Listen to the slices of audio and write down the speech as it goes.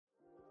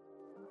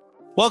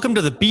Welcome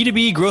to the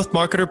B2B Growth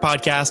Marketer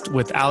Podcast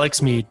with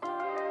Alex Mead.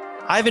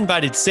 I've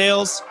invited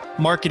sales,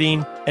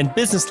 marketing, and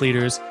business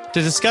leaders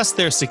to discuss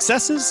their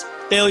successes,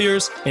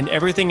 failures, and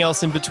everything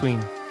else in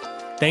between.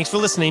 Thanks for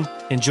listening.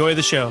 Enjoy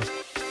the show.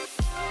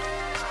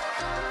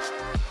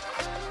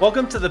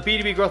 Welcome to the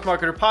B2B Growth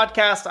Marketer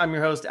Podcast. I'm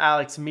your host,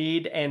 Alex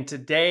Mead, and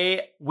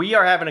today we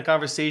are having a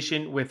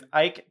conversation with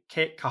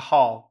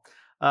Kehal.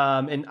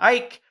 And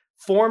Ike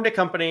started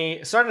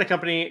a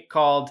company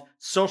called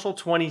Social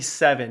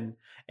 27.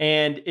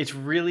 And it's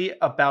really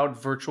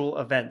about virtual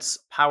events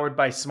powered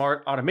by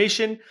smart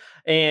automation.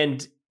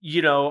 And,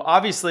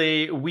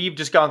 obviously we've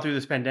just gone through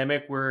this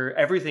pandemic where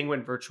everything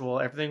went virtual,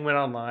 everything went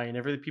online,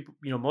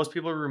 most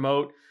people are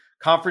remote.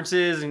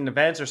 Conferences and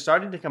events are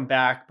starting to come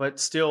back, but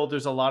still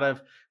there's I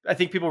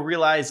think people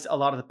realized a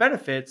lot of the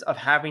benefits of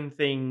having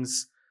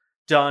things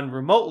done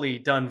remotely,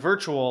 done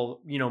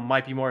virtual,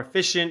 might be more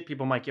efficient.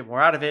 People might get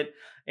more out of it.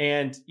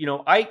 And,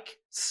 Ike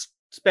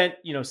spent,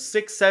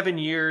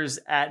 6-7 years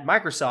at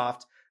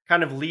Microsoft,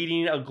 kind of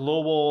leading a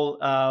global,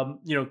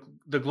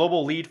 the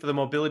global lead for the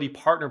mobility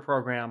partner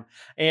program,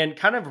 and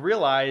kind of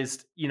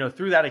realized,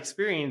 through that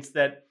experience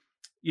that,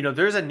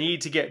 there's a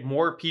need to get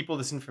more people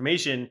this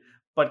information,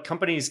 but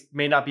companies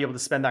may not be able to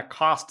spend that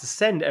cost to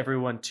send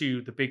everyone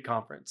to the big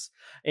conference.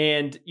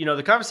 And,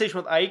 the conversation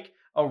with Ike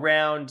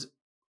around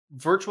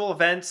virtual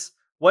events,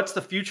 what's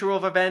the future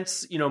of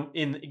events,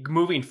 in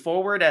moving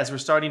forward as we're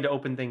starting to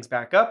open things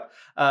back up,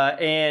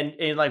 and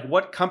like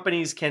what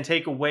companies can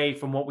take away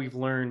from what we've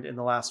learned in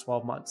the last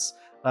 12 months,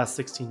 last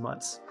 16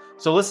 months.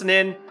 So listen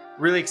in,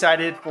 really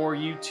excited for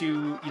you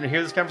to,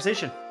 hear this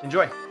conversation.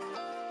 Enjoy.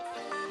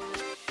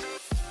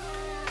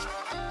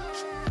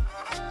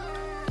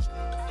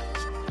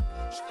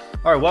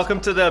 All right, welcome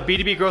to the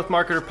B2B Growth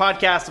Marketer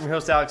Podcast. I'm your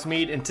host, Alex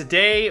Mead, and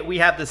today we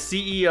have the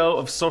CEO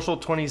of Social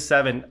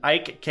 27,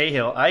 Ike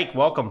Kehal. Ike,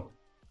 welcome.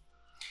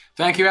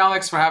 Thank you,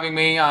 Alex, for having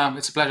me.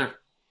 It's a pleasure.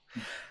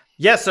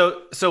 Yeah,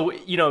 so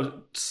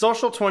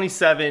Social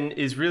 27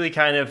 is really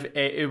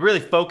it really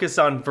focused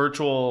on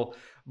virtual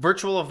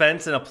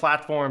events and a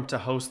platform to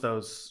host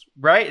those,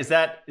 right? Is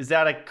that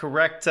a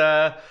correct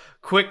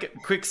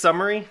quick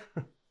summary?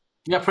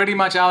 Yeah, pretty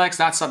much, Alex.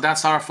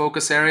 That's our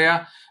focus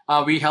area.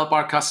 We help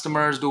our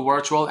customers do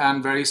virtual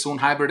and very soon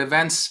hybrid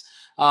events,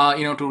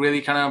 to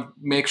really kind of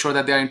make sure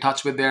that they're in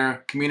touch with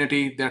their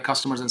community, their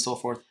customers, and so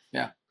forth.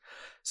 Yeah.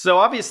 So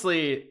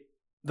obviously,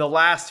 the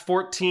last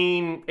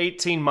 14,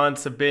 18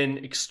 months have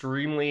been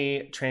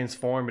extremely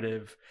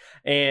transformative.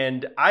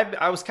 And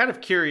I was kind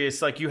of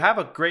curious, like you have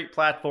a great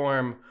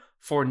platform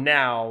for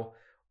now.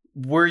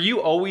 Were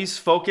you always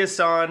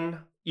focused on,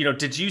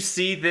 did you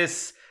see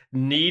this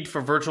need for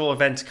virtual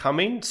events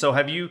coming? So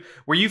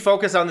were you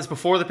focused on this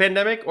before the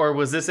pandemic, or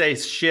was this a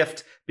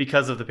shift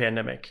because of the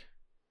pandemic?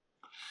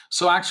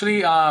 So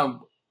actually,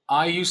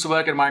 I used to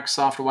work at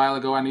Microsoft a while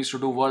ago and used to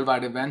do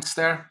worldwide events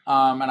there.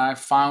 And I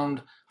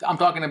found, I'm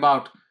talking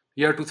about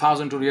year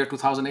 2000 to year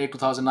 2008,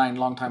 2009,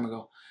 long time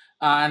ago.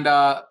 And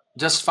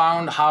just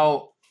found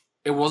how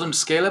it wasn't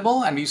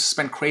scalable and we used to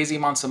spend crazy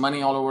amounts of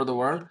money all over the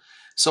world.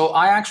 So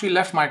I actually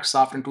left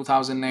Microsoft in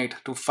 2008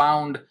 to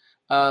found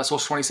Social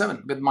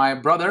 27 with my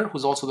brother,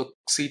 who's also the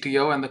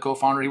CTO and the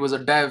co-founder. He was a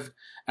dev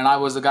and I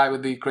was the guy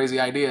with the crazy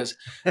ideas.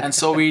 And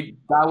so we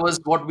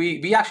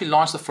actually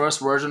launched the first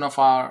version of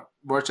our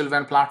virtual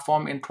event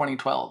platform in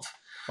 2012.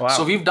 Wow.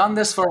 So we've done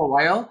this for a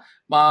while,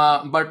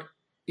 but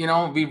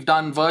we've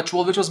done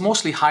virtual, which was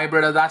mostly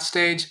hybrid at that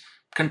stage,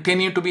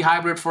 continued to be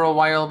hybrid for a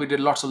while. We did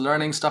lots of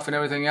learning stuff and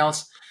everything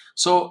else.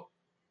 So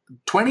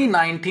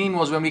 2019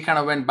 was when we kind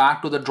of went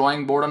back to the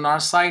drawing board on our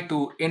side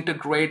to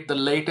integrate the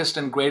latest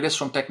and greatest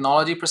from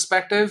technology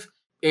perspective,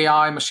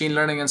 AI, machine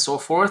learning, and so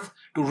forth,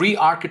 to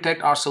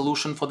re-architect our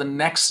solution for the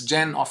next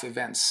gen of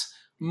events,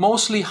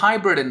 mostly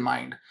hybrid in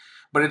mind.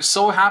 But it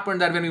so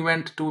happened that when we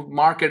went to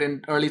market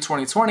in early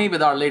 2020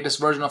 with our latest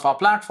version of our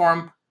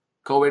platform,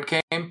 COVID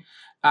came.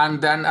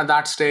 And then at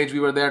that stage, we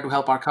were there to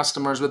help our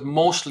customers with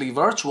mostly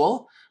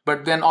virtual.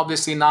 But then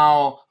obviously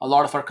now a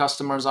lot of our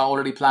customers are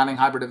already planning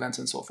hybrid events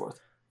and so forth.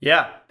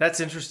 Yeah,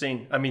 that's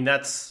interesting. I mean,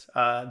 that's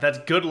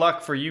good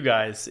luck for you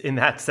guys in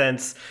that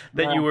sense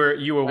that you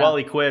were well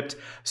equipped.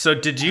 So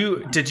did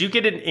you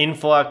get an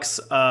influx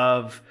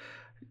of,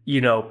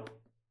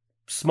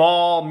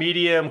 small,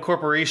 medium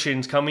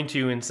corporations coming to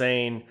you and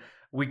saying,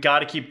 we got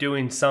to keep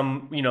doing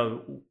some,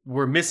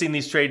 we're missing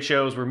these trade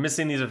shows, we're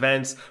missing these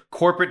events,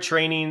 corporate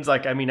trainings,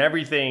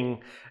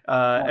 everything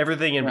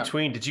in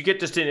between. Did you get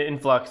just an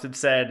influx that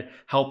said,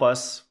 help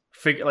us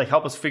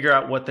figure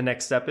out what the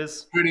next step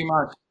is? Pretty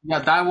much. Yeah,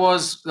 that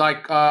was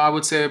I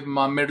would say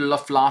middle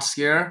of last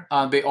year.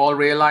 They all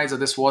realized that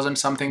this wasn't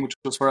something which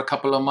was for a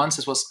couple of months.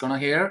 This was going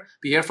to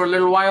be here for a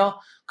little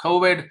while,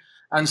 COVID.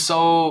 And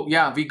so,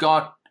 we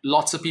got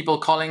lots of people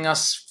calling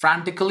us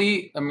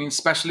frantically.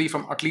 Especially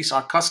from at least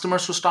our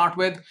customers to start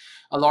with.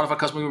 A lot of our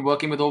customers we've been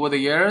working with over the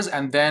years,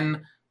 and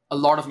then a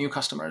lot of new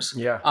customers.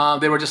 Yeah.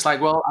 They were just like,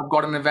 well, I've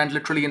got an event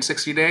literally in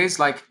 60 days.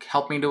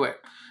 Help me do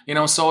it.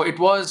 So it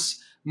was,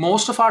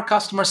 most of our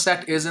customer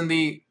set is in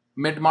the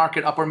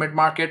mid-market, upper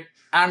mid-market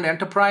and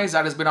enterprise.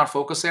 That has been our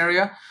focus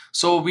area.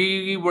 So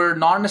we were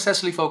not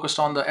necessarily focused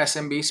on the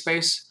SMB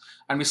space,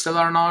 and we still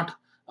are not.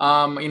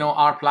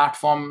 Our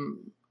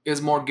platform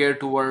is more geared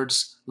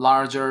towards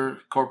larger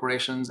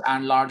corporations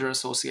and larger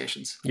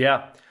associations.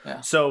 Yeah.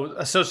 Yeah. So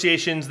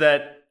associations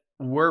that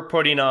were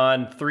putting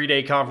on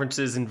 3-day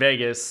conferences in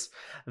Vegas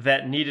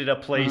that needed a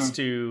place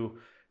to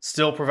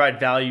still provide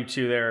value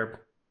to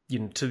their,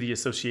 to the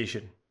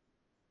association.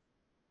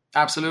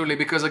 Absolutely,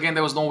 because again,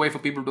 there was no way for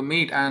people to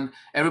meet, and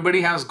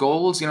everybody has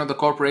goals. The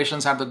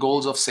corporations have the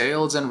goals of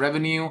sales and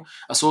revenue.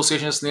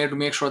 Associations needed to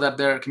make sure that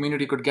their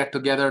community could get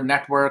together,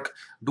 network,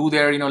 do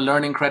their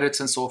learning credits,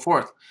 and so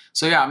forth.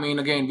 So yeah,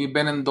 again, we've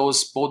been in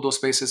both those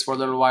spaces for a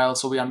little while,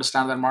 so we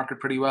understand that market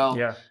pretty well.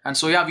 Yeah. And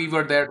so yeah, we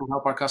were there to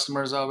help our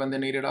customers when they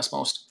needed us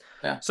most.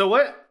 Yeah. So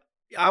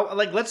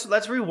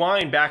let's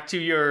rewind back to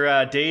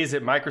your days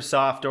at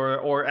Microsoft,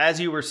 or as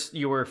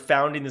you were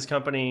founding this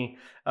company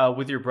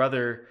with your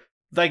brother.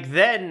 Like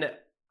then,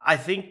 I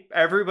think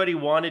everybody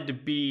wanted to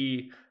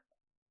be.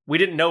 We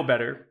didn't know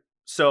better,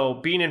 so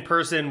being in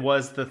person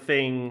was the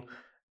thing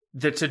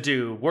to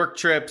do. Work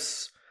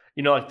trips,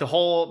 like the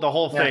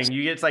whole thing. Yes.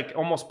 You get it's like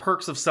almost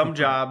perks of some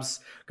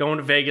jobs going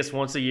to Vegas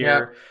once a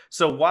year. Yeah.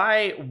 So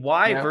why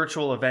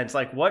virtual events?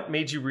 Like, what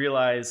made you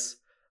realize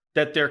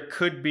that there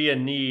could be a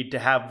need to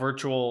have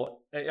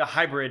a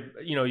hybrid?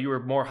 You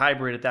were more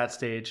hybrid at that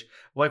stage.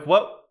 Like,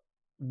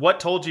 what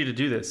told you to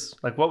do this?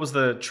 Like, what was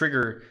the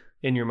trigger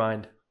in your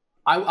mind?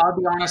 I'll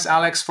be honest,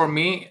 Alex, for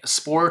me,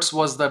 sports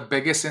was the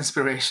biggest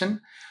inspiration,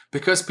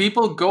 because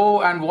people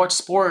go and watch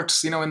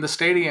sports, in the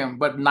stadium,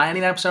 but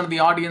 99% of the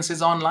audience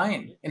is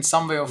online in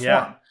some way or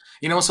form.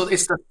 So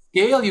it's the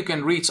scale you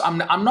can reach.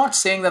 I'm not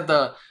saying that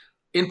the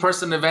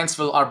in-person events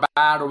are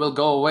bad or will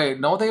go away.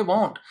 No, they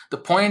won't. The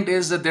point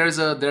is that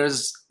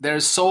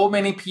there's so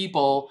many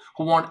people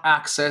who want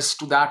access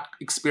to that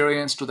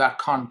experience, to that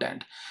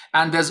content.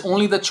 And there's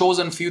only the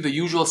chosen few, the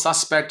usual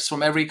suspects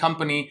from every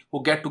company,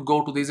 who get to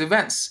go to these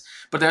events.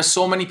 But there's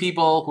so many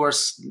people who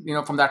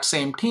are, from that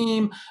same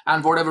team,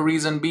 and for whatever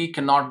reason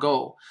cannot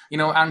go,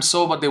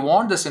 but they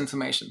want this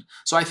information.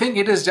 So I think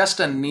it is just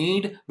a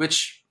need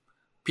which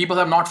people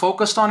have not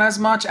focused on as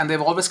much, and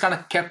they've always kind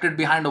of kept it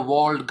behind a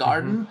walled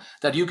garden,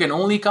 that you can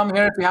only come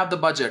here if you have the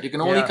budget. You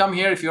can only come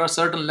here if you're a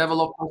certain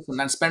level of person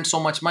and spend so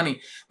much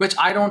money, which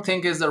I don't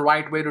think is the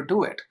right way to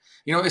do it.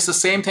 It's the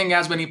same thing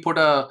as when you put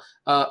a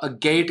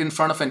gate in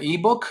front of an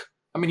ebook.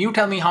 You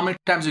tell me how many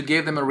times you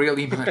gave them a real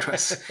email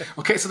address.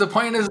 Okay, so the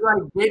point is,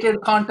 like,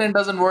 gated content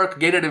doesn't work,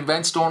 gated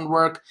events don't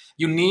work.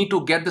 You need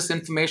to get this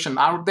information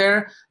out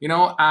there,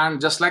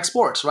 and just like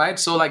sports, right?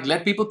 So like,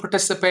 let people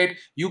participate.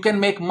 You can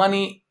make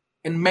money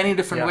in many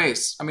different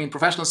ways.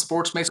 Professional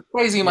sports makes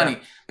crazy money,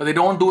 but they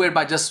don't do it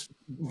by just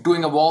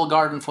doing a wall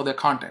garden for their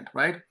content,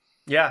 right?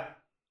 Yeah.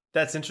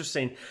 That's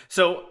interesting.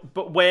 So,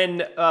 but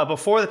when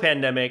before the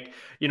pandemic,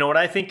 when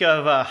I think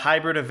of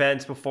hybrid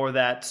events before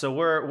that, so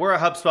we're a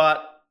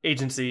HubSpot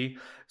agency.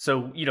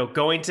 So,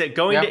 going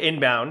to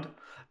inbound,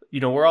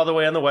 we're all the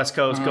way on the West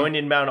Coast. Going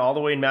inbound all the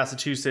way in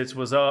Massachusetts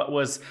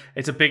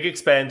it's a big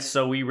expense.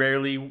 So we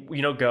rarely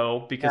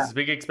go because it's a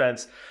big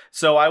expense.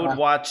 So I would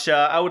watch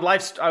I would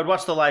watch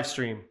the live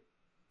stream,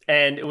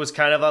 and it was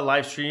kind of a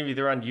live stream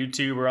either on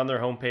YouTube or on their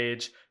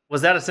homepage.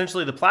 Was that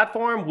essentially the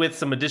platform with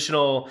some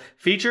additional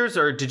features,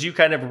 or did you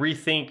kind of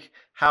rethink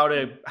how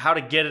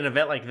to get an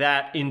event like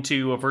that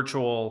into a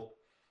virtual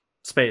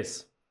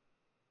space?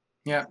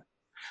 Yeah.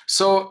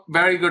 So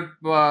very good.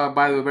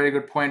 By the way, very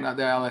good point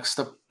there, Alex.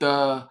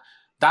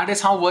 That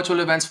is how virtual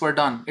events were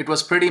done. It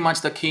was pretty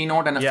much the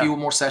keynote, and a few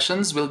more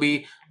sessions will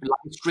be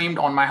live streamed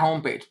on my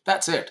homepage.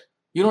 That's it.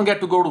 You don't get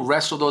to go to the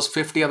rest of those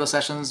 50 other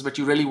sessions which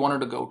you really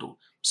wanted to go to.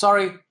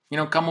 Sorry,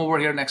 come over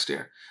here next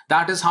year.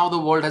 That is how the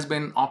world has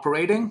been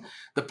operating.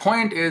 The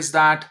point is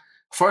that,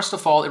 first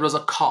of all, it was a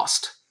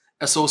cost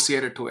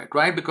associated to it,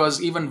 right?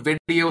 Because even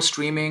video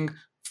streaming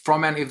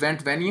from an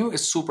event venue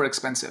is super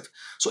expensive.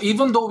 So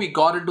even though we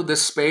got into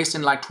this space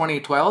in like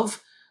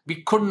 2012,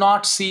 we could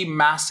not see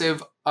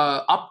massive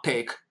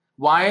uptake.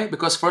 Why?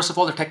 Because first of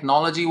all, the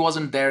technology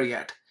wasn't there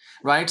yet,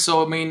 right?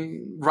 So,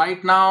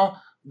 right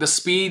now, the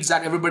speeds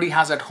that everybody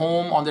has at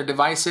home on their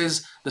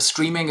devices, the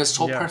streaming is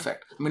so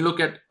perfect. Look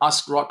at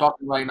us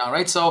talking right now,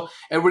 right? So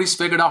everybody's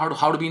figured out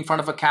how to be in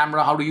front of a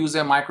camera, how to use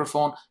their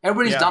microphone.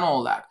 Everybody's done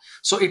all that.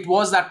 So it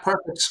was that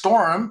perfect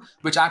storm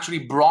which actually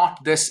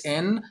brought this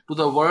in to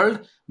the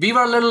world. We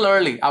were a little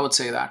early, I would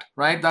say that,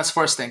 right? That's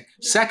first thing.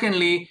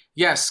 Secondly,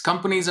 yes,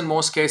 companies in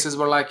most cases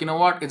were like,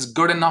 what? It's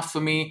good enough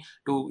for me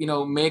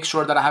to, make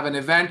sure that I have an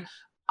event.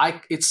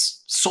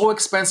 It's so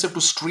expensive to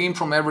stream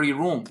from every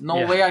room.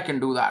 No way I can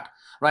do that.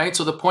 Right.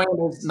 So the point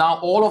is, now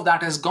all of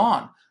that is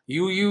gone.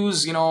 You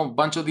use, a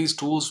bunch of these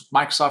tools,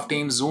 Microsoft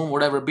Teams, Zoom,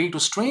 whatever be, to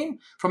stream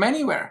from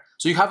anywhere.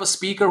 So you have a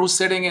speaker who's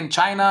sitting in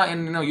China,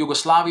 in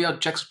Yugoslavia,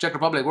 Czech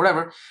Republic,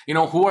 whatever,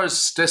 who are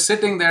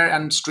sitting there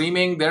and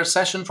streaming their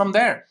session from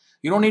there.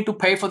 You don't need to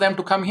pay for them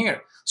to come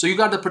here. So you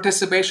got the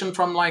participation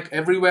from like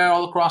everywhere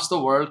all across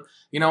the world,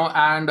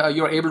 and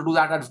you're able to do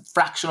that at a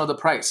fraction of the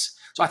price.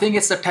 So I think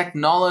it's the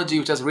technology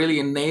which has really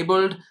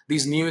enabled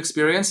these new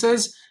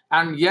experiences.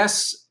 And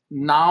yes,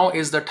 now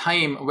is the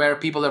time where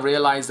people have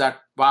realized that,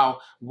 wow,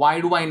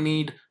 why do I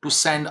need to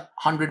send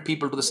 100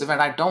 people to this event?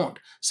 I don't.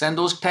 Send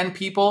those 10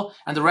 people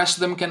and the rest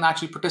of them can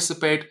actually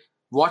participate,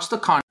 watch the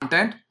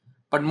content.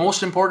 But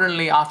most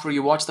importantly, after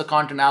you watch the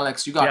content,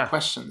 Alex, you got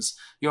questions.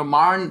 Your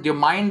mind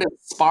is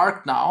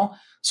sparked now.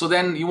 So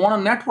then you want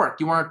to network.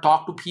 You want to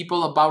talk to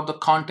people about the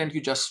content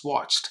you just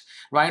watched,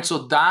 right?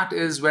 So that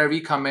is where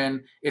we come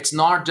in. It's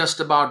not just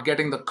about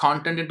getting the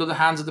content into the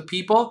hands of the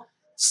people,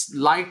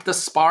 light the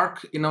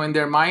spark, in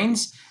their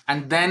minds,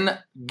 and then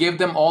give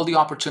them all the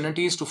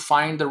opportunities to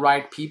find the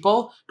right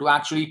people to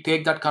actually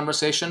take that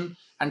conversation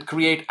and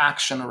create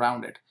action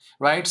around it,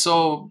 right?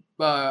 So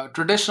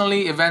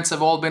traditionally, events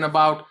have all been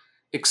about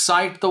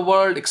excite the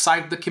world,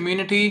 excite the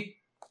community,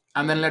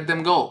 and then let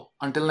them go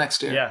until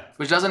next year,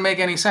 which doesn't make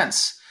any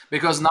sense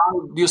because now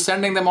you're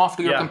sending them off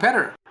to your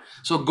competitor.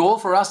 So goal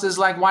for us is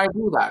like, why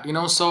do that?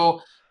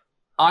 So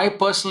I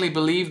personally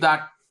believe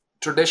that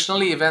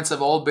traditionally events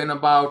have all been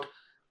about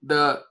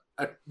the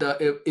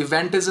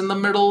event is in the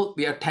middle,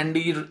 the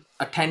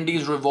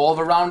attendees revolve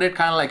around it,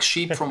 kind of like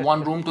sheep from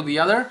one room to the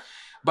other.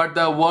 But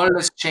the world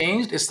has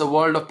changed. It's the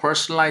world of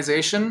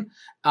personalization.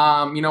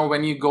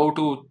 When you go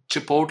to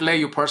Chipotle,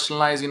 you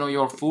personalize,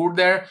 your food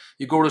there.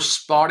 You go to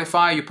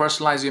Spotify, you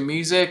personalize your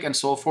music and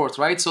so forth,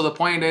 right? So the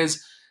point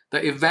is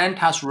the event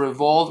has to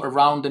revolve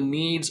around the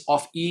needs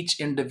of each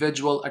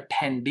individual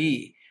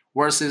attendee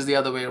versus the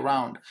other way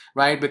around,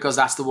 right? Because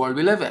that's the world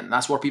we live in.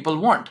 That's what people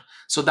want.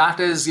 So that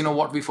is,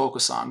 what we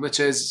focus on, which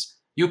is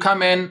you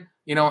come in,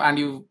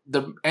 and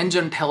the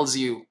engine tells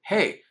you,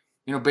 hey,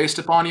 based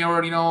upon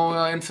your,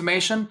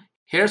 information,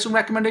 here's some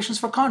recommendations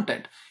for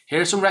content.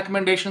 Here's some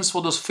recommendations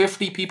for those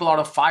 50 people out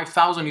of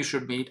 5,000 you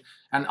should meet.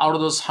 And out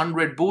of those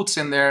 100 booths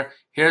in there,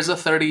 here's the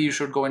 30 you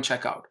should go and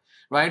check out,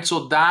 right?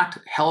 So that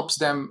helps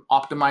them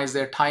optimize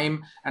their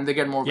time and they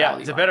get more value.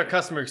 Yeah, it's a better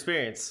customer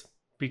experience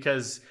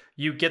because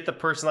you get the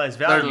personalized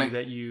value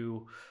that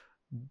you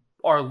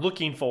are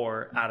looking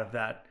for out of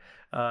that.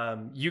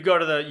 You go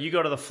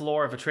to the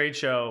floor of a trade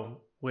show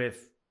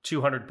with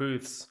 200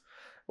 booths.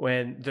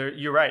 When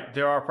you're right,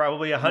 there are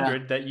probably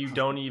 100 that you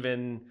don't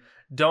even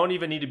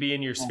need to be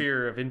in your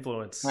sphere of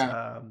influence.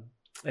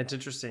 It's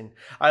interesting.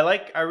 I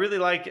really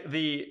like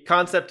the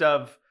concept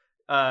of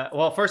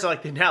first I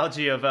like the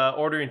analogy of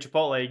ordering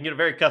Chipotle. You can get it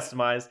very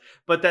customized,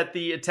 but that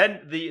the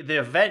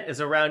event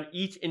is around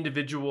each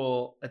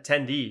individual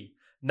attendee,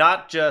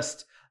 not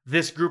just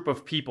this group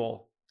of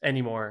people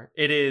anymore.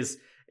 It is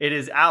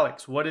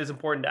Alex. What is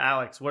important to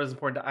Alex? What is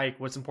important to Ike?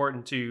 What's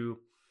important to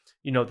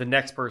the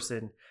next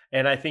person?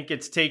 And I think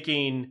it's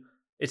taking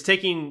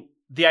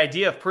the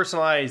idea of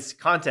personalized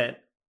content.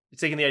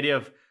 It's taking the idea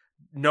of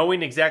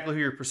knowing exactly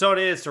who your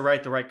persona is to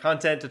write the right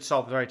content, to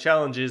solve the right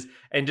challenges,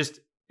 and just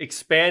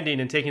expanding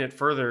and taking it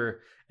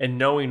further and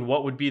knowing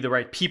what would be the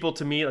right people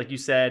to meet, like you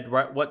said,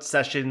 what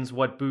sessions,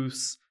 what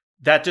booths.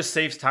 That just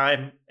saves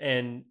time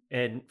and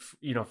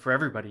for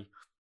everybody.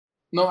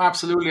 No,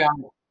 absolutely.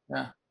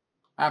 Yeah,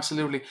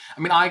 absolutely.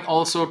 I mean, I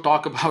also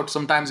talk about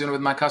sometimes,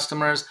 with my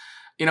customers,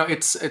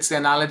 it's the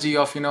analogy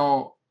of,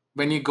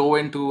 when you go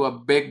into a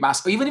big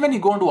mass, even when you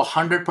go into a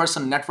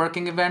 100-person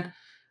networking event,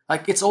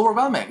 like it's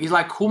overwhelming. You're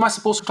like, who am I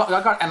supposed to talk?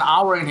 I got an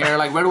hour in here.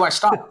 Like, where do I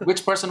start?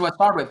 Which person do I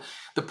start with?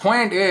 The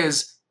point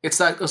is, it's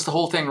the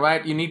whole thing,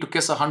 right? You need to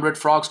kiss 100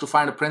 frogs to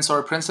find a prince or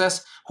a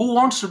princess. Who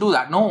wants to do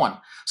that? No one.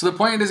 So the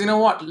point is,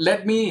 what?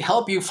 Let me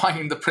help you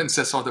find the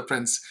princess or the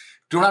prince.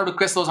 Do not have to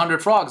kiss those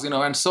 100 frogs,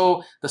 And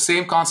so the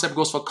same concept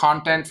goes for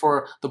content,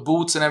 for the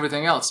booths and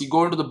everything else. You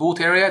go into the booth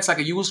area, it's like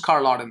a used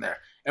car lot in there.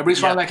 Everybody's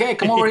trying like, hey,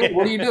 come over here.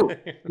 What do you do?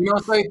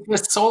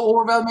 It's so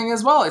overwhelming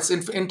as well. It's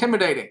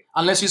intimidating.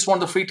 Unless you just want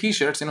the free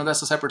t-shirts,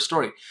 that's a separate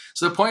story.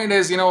 So the point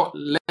is,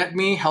 let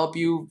me help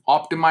you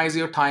optimize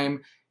your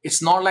time.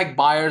 It's not like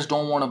buyers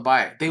don't want to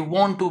buy. They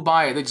want to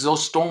buy. They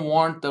just don't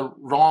want the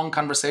wrong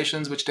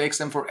conversations, which takes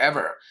them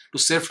forever to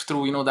sift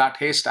through, that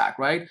haystack,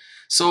 right?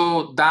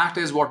 So that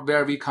is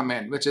where we come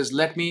in, which is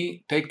let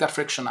me take that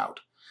friction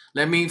out.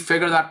 Let me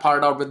figure that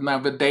part out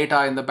with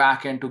data in the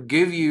back end to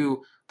give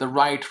you the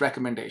right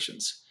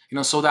recommendations,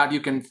 so that you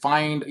can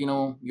find,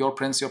 your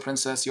prince, your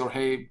princess, your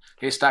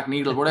haystack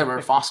needle, whatever,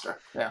 faster.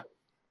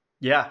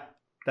 Yeah,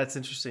 that's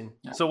interesting.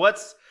 Yeah.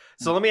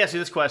 So let me ask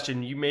you this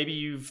question.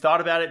 You've thought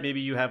about it.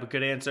 Maybe you have a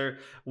good answer.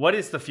 What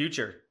is the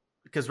future?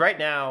 Because right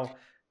now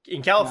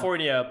in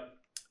California,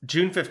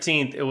 June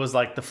 15th, it was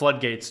like the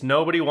floodgates.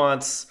 Nobody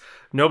wants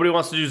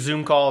to do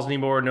Zoom calls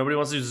anymore. Nobody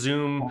wants to do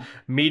Zoom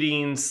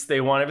meetings.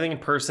 They want everything in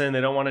person.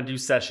 They don't want to do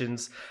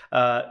sessions.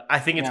 I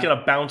think it's going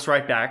to bounce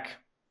right back.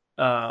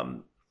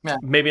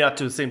 Maybe not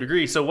to the same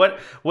degree. So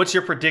what's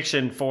your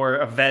prediction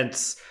for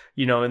events,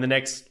 in the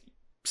next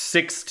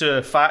 6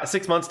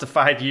 months to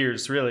 5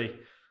 years, really?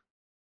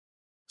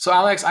 So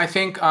Alex, I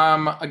think,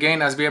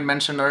 again, as we had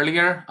mentioned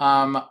earlier,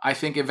 I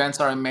think events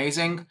are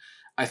amazing.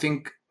 I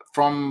think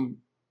from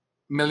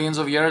millions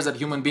of years that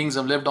human beings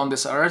have lived on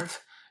this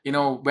earth,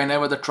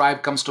 whenever the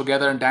tribe comes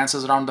together and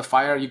dances around the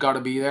fire, you got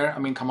to be there. I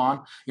mean, come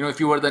on. If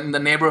you were in the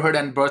neighborhood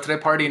and birthday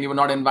party and you were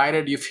not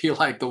invited, you feel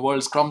like the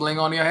world's crumbling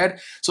on your head.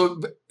 So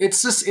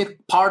it's just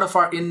part of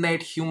our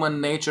innate human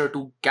nature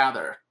to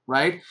gather,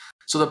 right?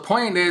 So the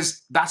point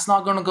is, that's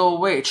not going to go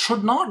away. It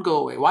should not go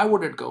away. Why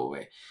would it go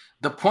away?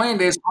 The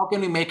point is, how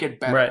can we make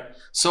it better? Right.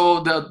 So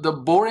the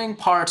boring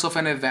parts of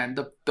an event,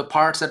 the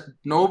parts that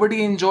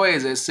nobody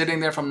enjoys, is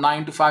sitting there from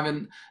 9 to 5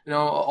 and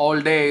all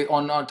day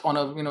on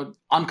a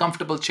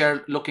uncomfortable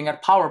chair looking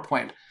at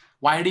PowerPoint.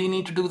 Why do you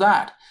need to do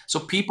that? So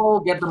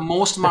people get the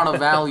most amount of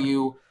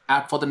value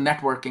for the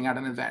networking at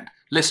an event,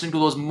 listening to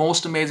those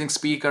most amazing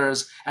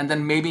speakers, and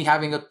then maybe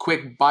having a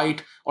quick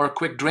bite or a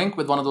quick drink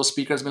with one of those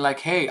speakers, be like,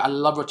 hey, I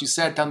love what you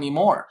said, tell me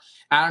more.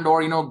 And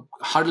or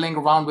huddling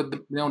around with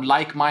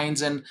like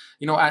minds and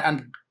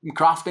and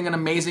crafting an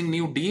amazing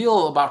new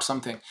deal about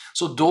something.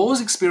 So those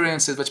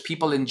experiences which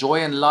people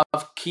enjoy and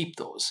love, keep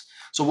those.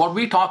 So what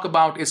we talk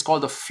about is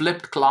called the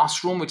flipped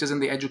classroom, which is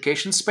in the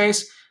education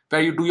space, where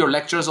you do your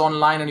lectures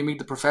online and you meet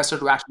the professor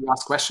to actually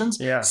ask questions.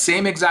 Yeah.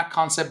 Same exact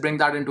concept, bring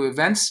that into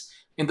events.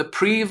 In the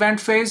pre-event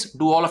phase,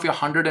 do all of your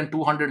 100 and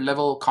 200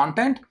 level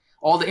content,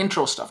 all the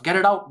intro stuff, get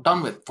it out,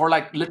 done with, for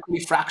like literally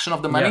fraction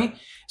of the money,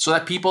 so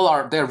that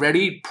people they're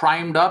ready,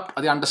 primed up,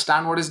 they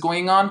understand what is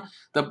going on.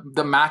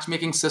 The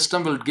matchmaking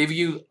system will give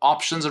you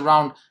options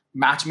around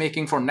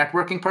matchmaking for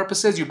networking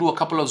purposes. You do a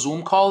couple of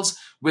Zoom calls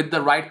with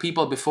the right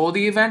people before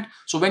the event.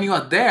 So when you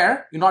are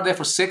there, you're not there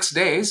for 6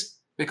 days.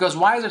 Because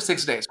why is it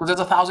 6 days? Because there's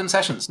 1,000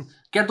 sessions.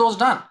 Get those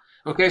done.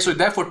 Okay, so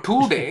there for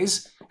 2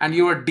 days, and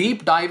you are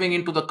deep diving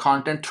into the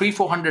content,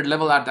 300-400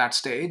 level at that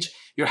stage.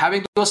 You're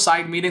having those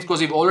side meetings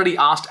because you've already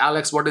asked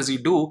Alex, what does he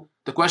do?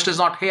 The question is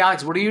not, hey,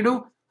 Alex, what do you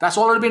do? That's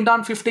already been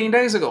done 15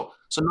 days ago.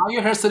 So now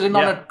you're here sitting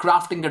on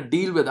crafting a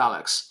deal with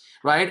Alex,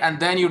 right? And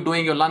then you're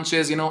doing your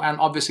lunches, and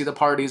obviously the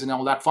parties and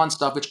all that fun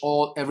stuff, which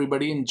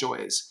everybody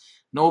enjoys.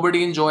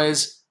 Nobody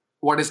enjoys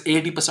what is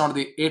 80%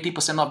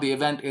 of the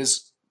event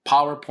is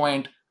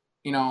PowerPoint,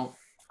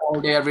 all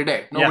day, every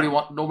day.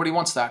 Nobody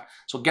wants that.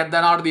 So get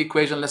that out of the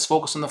equation. Let's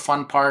focus on the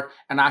fun part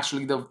and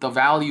actually the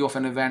value of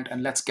an event,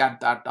 and let's get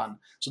that done.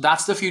 So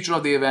that's the future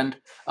of the event,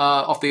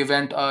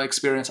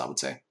 experience, I would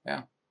say.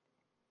 Yeah.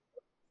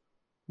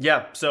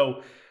 Yeah.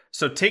 So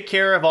take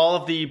care of all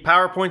of the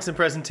PowerPoints and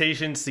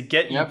presentations to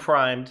get you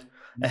primed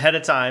ahead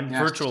of time,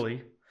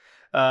 virtually.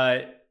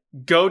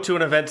 Go to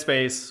an event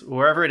space,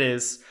 wherever it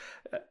is,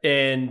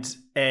 and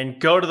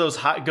go to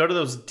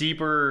those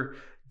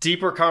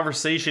deeper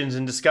conversations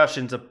and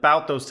discussions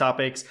about those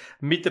topics.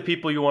 Meet the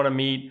people you want to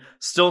meet,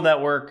 still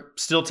network,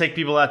 still take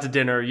people out to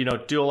dinner,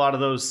 do a lot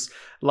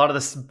of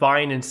this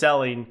buying and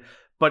selling,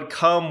 but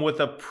come with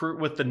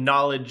the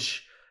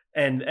knowledge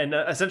and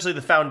essentially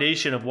the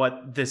foundation of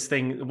what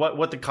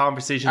the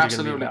conversations are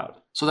going to be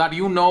about. So that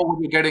what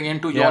you're getting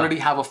into. You already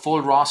have a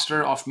full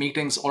roster of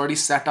meetings already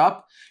set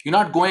up. You're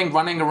not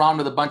running around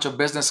with a bunch of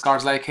business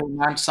cards like, hey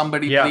man,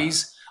 somebody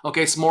please.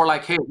 Okay, it's more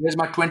like, hey, here's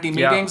my 20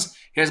 meetings.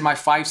 Here's my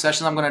 5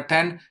 sessions I'm going to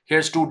attend.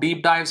 Here's 2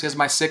 deep dives. Here's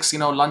my 6,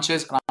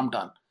 lunches, and I'm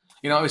done.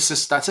 It's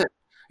just, that's it.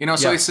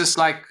 So it's just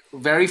like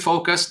very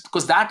focused,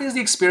 because that is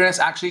the experience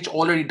actually which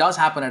already does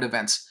happen at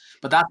events.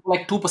 But that's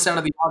like 2%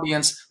 of the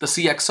audience, the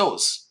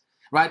CXOs,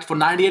 right? For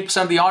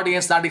 98% of the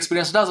audience, that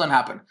experience doesn't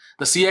happen.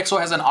 The CXO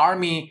has an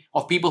army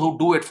of people who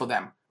do it for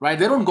them, right?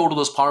 They don't go to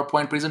those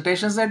PowerPoint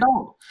presentations. They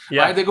don't,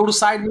 right? They go to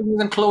side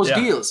meetings and close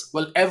deals.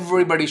 Well,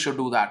 everybody should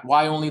do that.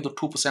 Why only the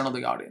 2% of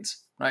the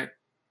audience, right?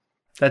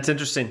 That's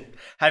interesting.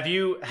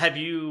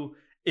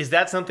 Is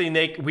that something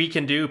we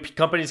can do,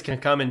 companies can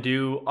come and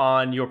do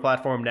on your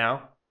platform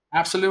now?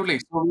 Absolutely.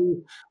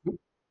 So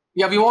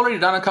we've already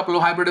done a couple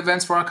of hybrid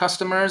events for our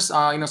customers.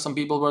 Some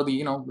people were a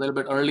little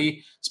bit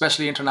early,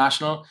 especially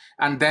international.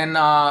 And then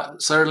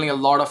certainly a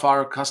lot of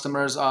our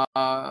customers,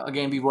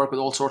 again, we work with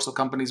all sorts of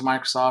companies,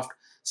 Microsoft,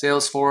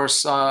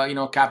 Salesforce,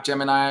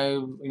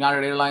 Capgemini,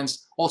 United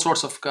Airlines, all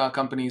sorts of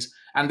companies.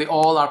 And they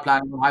all are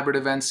planning hybrid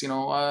events,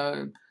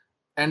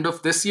 end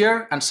of this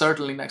year and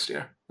certainly next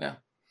year. Yeah.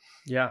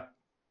 Yeah.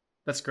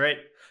 That's great.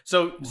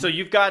 So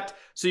you've got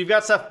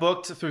stuff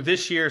booked through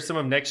this year, some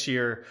of next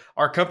year.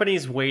 Are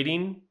companies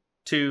waiting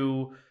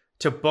to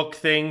book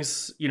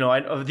things?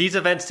 These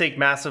events take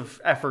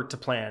massive effort to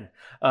plan,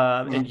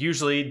 and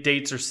usually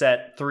dates are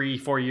set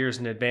 3-4 years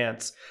in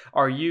advance.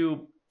 Are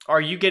you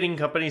getting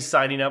companies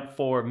signing up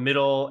for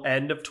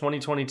end of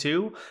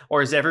 2022,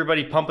 or is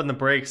everybody pumping the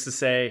brakes to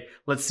say,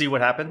 let's see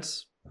what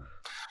happens?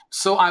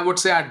 So I would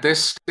say at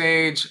this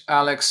stage,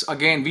 Alex,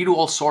 again, we do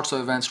all sorts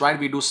of events, right?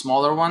 We do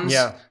smaller ones.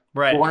 Yeah.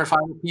 Right.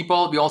 400-500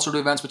 people. We also do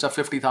events which are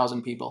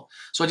 50,000 people.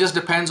 So it just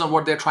depends on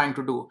what they're trying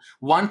to do.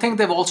 One thing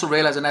they've also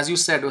realized, and as you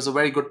said, it was a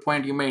very good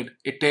point you made,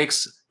 it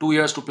takes 2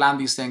 years to plan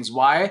these things.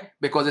 Why?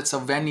 Because it's a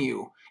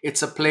venue.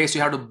 It's a place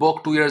you have to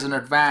book 2 years in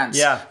advance.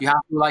 Yeah. You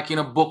have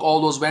to book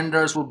all those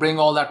vendors who bring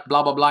all that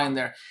blah, blah, blah in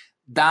there.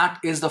 That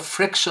is the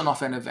friction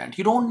of an event.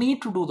 You don't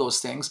need to do those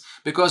things,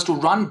 because to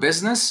run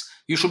business,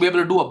 you should be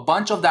able to do a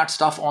bunch of that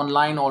stuff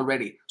online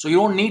already. So you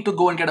don't need to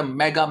go and get a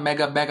mega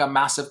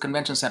massive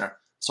convention center.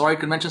 Sorry,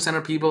 convention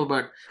center people,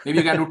 but maybe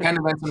you can do 10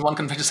 events in one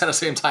convention center at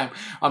the same time.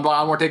 I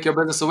want to take your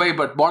business away.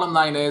 But bottom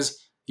line is,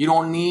 you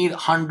don't need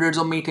hundreds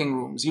of meeting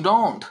rooms. You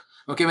don't.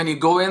 Okay, when you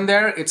go in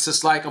there, it's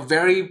just like a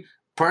very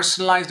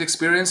personalized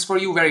experience for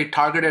you, very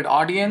targeted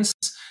audience.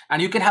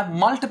 And you can have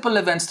multiple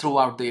events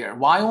throughout the year.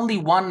 Why only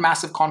one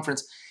massive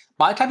conference?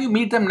 By the time you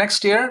meet them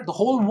next year, the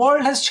whole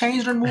world has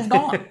changed and moved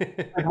on.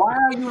 And why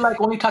are you like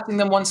only touching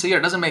them once a year?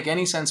 It doesn't make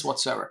any sense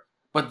whatsoever.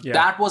 But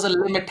that was a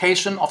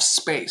limitation of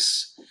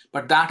space.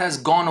 But that has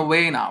gone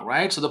away now,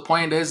 right? So the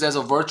point is, there's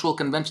a virtual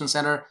convention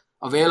center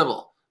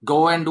available.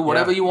 Go and do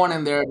whatever you want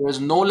in there. There's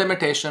no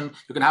limitation.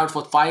 You can have it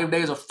for 5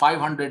 days or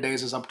 500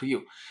 days. It's up to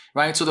you,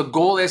 right? So the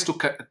goal is to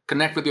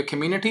connect with your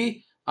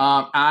community.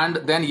 And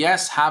then,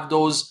 yes, have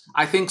those,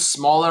 I think,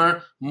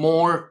 smaller,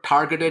 more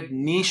targeted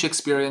niche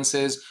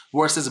experiences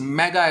versus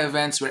mega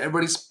events where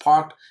everybody's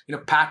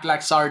packed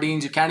like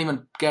sardines. You can't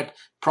even get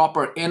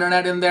proper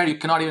internet in there. You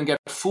cannot even get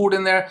food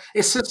in there.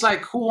 It's just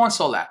like, who wants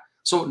all that?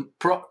 So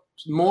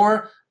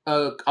more,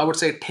 I would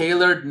say,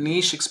 tailored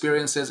niche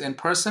experiences in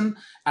person,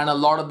 and a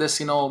lot of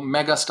this,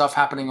 mega stuff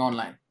happening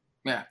online.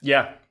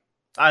 Yeah.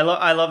 I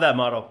love that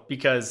model,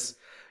 because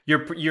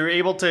you're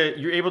able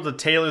to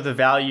tailor the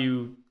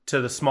value to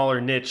the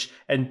smaller niche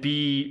and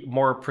be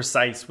more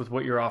precise with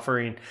what you're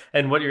offering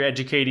and what you're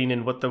educating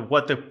and what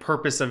the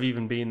purpose of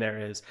even being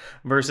there is,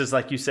 versus,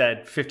 like you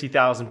said,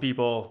 50,000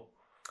 people,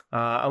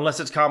 unless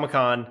it's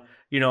Comic-Con.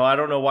 I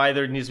don't know why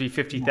there needs to be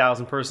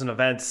 50,000 person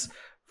events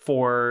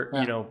for,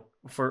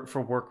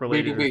 for work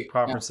related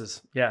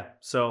conferences.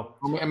 So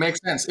it makes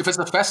sense. If it's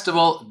a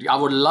festival, I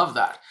would love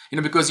that,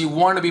 because you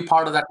want to be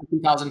part of that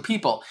 50,000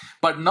 people.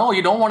 But no,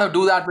 you don't want to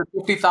do that with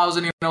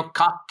 50,000,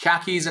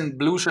 khakis and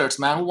blue shirts,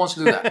 man. Who wants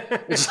to do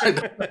that? It's like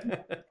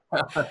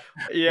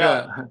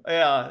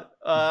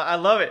I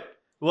love it.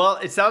 Well,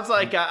 it sounds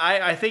like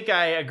I think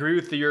I agree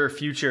with your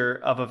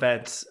future of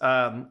events.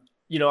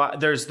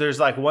 There's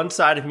like one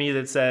side of me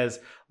that says,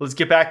 let's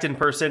get back to in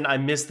person. I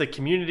miss the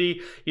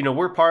community.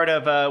 We're part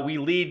of, we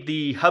lead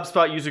the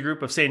HubSpot user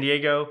group of San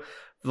Diego.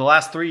 For the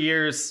last 3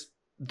 years,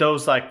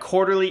 those like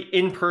quarterly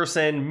in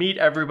person, meet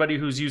everybody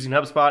who's using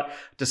HubSpot,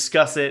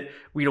 discuss it.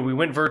 We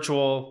went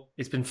virtual.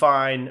 It's been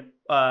fine.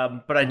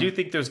 But I do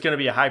think there's going to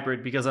be a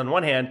hybrid, because on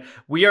one hand,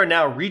 we are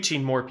now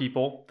reaching more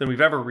people than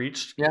we've ever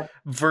reached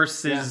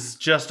versus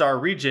just our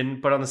region.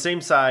 But on the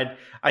same side,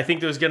 I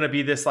think there's going to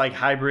be this like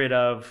hybrid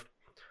of,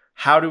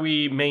 how do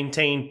we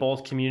maintain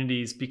both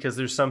communities? Because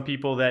there's some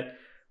people that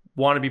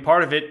want to be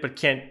part of it, but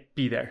can't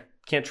be there,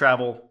 can't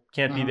travel,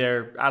 can't be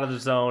there, out of the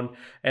zone.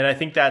 And I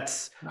think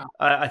that's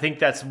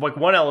like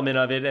one element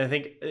of it. And I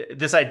think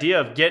this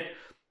idea of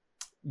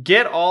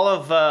get all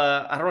of,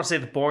 I don't want to say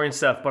the boring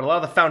stuff, but a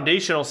lot of the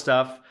foundational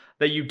stuff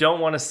that you don't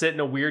want to sit in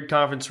a weird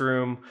conference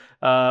room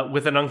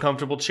with an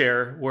uncomfortable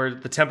chair where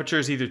the temperature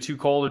is either too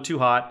cold or too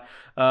hot.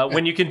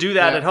 When you can do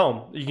that at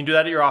home, you can do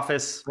that at your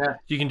office.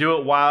 You can do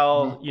it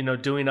while,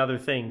 doing other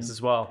things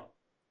as well.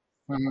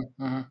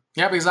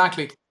 Yep,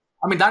 exactly.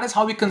 I mean, that is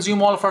how we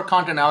consume all of our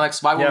content,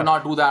 Alex. Why would we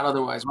not do that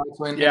otherwise? Right?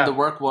 So in the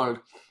work world,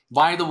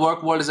 why the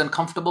work world is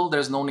uncomfortable,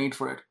 there's no need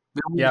for it.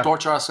 We don't need to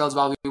torture ourselves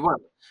while we work.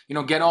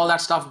 Get all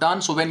that stuff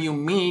done. So when you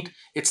meet,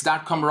 it's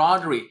that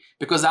camaraderie,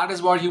 because that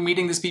is what you're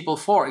meeting these people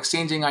for,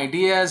 exchanging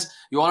ideas.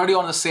 You're already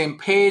on the same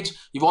page.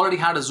 You've already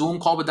had a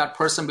Zoom call with that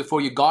person before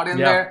you got in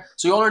there.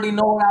 So you already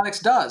know what Alex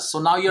does. So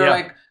now you're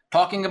like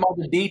talking about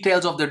the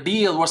details of the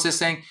deal versus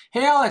saying,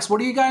 hey, Alex, what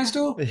do you guys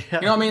do?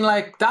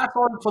 Like that's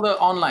all for the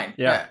online.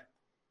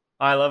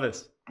 I love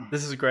this.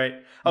 This is great.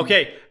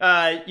 Okay.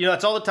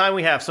 That's all the time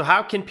we have. So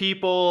how can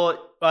people,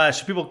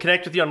 should people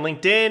connect with you on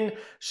LinkedIn?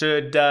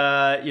 Should,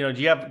 are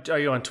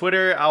you on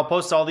Twitter? I'll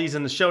post all these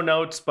in the show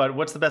notes, but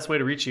what's the best way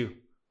to reach you?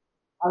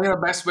 I think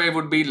the best way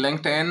would be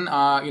LinkedIn.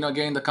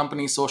 Again, the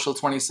company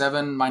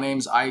Social27. My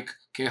name's Ike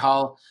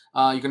Kehal.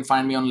 You can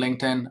find me on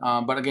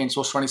LinkedIn. But again,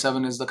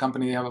 Social27 is the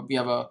company. We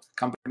have a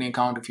company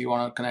account if you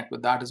want to connect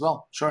with that as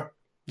well. Sure.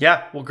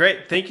 Yeah, well,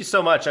 great. Thank you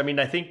so much. I mean,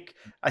 I think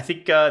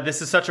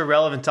this is such a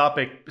relevant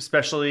topic,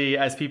 especially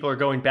as people are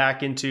going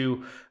back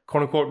into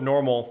quote unquote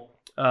normal.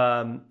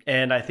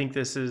 And I think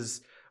this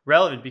is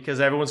relevant because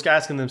everyone's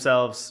asking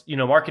themselves,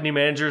 marketing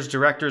managers,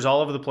 directors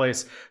all over the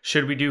place,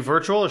 should we do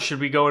virtual or should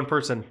we go in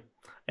person?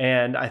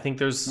 And I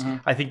think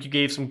I think you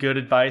gave some good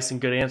advice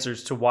and good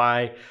answers to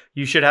why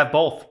you should have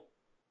both.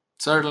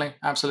 Certainly.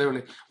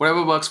 Absolutely.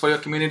 Whatever works for your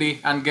community,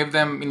 and give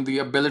them the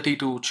ability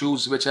to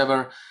choose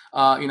whichever,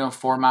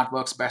 format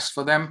works best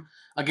for them.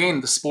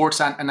 Again, the sports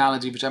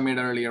analogy, which I made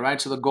earlier, right?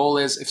 So the goal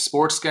is, if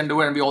sports can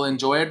do it and we all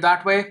enjoy it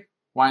that way,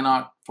 why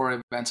not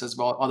for events as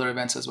well, other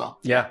events as well?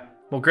 Yeah.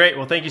 Well, great.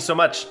 Well, thank you so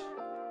much.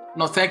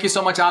 No, thank you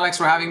so much, Alex,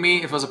 for having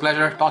me. It was a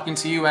pleasure talking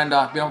to you, and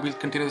we'll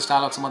continue this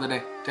dialogue some other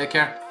day. Take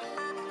care.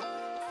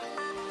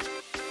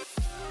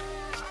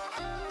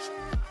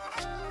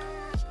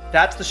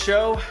 That's the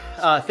show.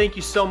 Thank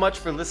you so much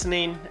for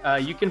listening.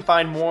 You can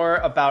find more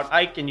about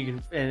Ike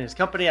and his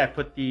company. I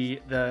put the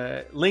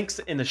links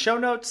in the show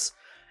notes.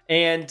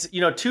 And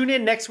tune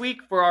in next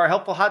week for our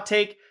helpful hot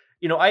take.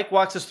 Ike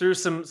walks us through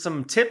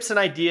some tips and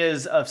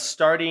ideas of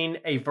starting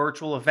a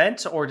virtual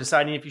event or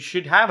deciding if you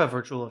should have a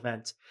virtual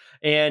event.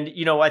 And,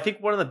 I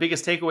think one of the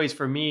biggest takeaways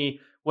for me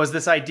was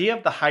this idea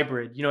of the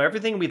hybrid.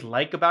 Everything we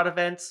like about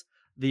events,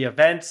 the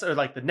events are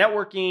like the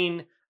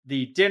networking,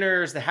 the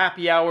dinners, the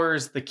happy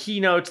hours, the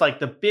keynotes, like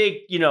the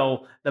big,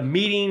 the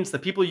meetings, the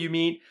people you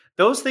meet,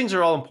 those things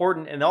are all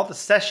important. And all the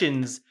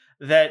sessions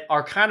that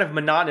are kind of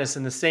monotonous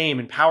and the same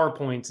and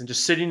PowerPoints and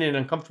just sitting in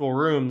uncomfortable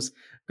rooms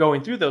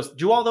going through those,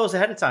 do all those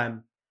ahead of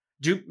time.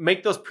 Do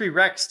make those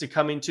prereqs to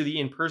come into the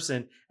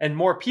in-person, and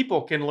more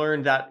people can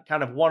learn that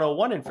kind of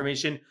 101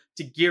 information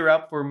to gear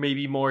up for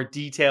maybe more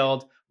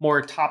detailed,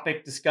 more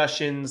topic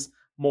discussions,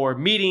 more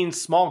meetings,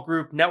 small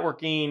group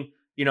networking,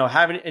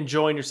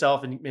 enjoying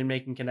yourself and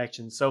making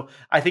connections. So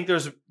I think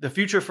the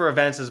future for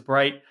events is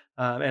bright.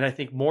 And I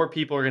think more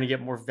people are going to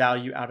get more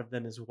value out of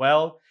them as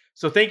well.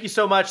 So thank you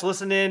so much.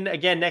 Listen in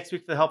again next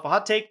week for the Helpful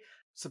Hot Take.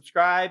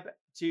 Subscribe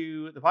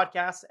to the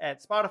podcast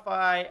at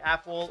Spotify,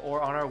 Apple,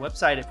 or on our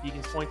website at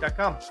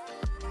beaconspoint.com.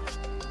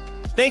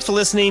 Thanks for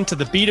listening to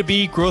the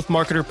B2B Growth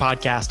Marketer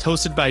Podcast,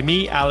 hosted by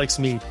me, Alex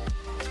Mead.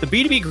 The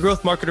B2B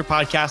Growth Marketer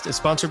Podcast is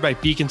sponsored by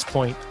Beacons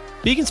Point.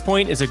 Beacons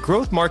Point is a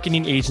growth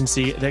marketing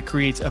agency that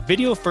creates a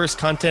video-first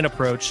content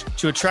approach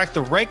to attract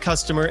the right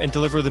customer and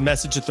deliver the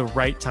message at the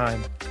right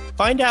time.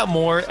 Find out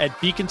more at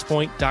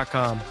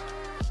beaconspoint.com.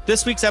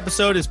 This week's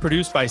episode is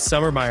produced by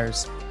Summer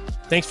Myers.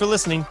 Thanks for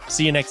listening.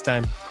 See you next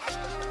time.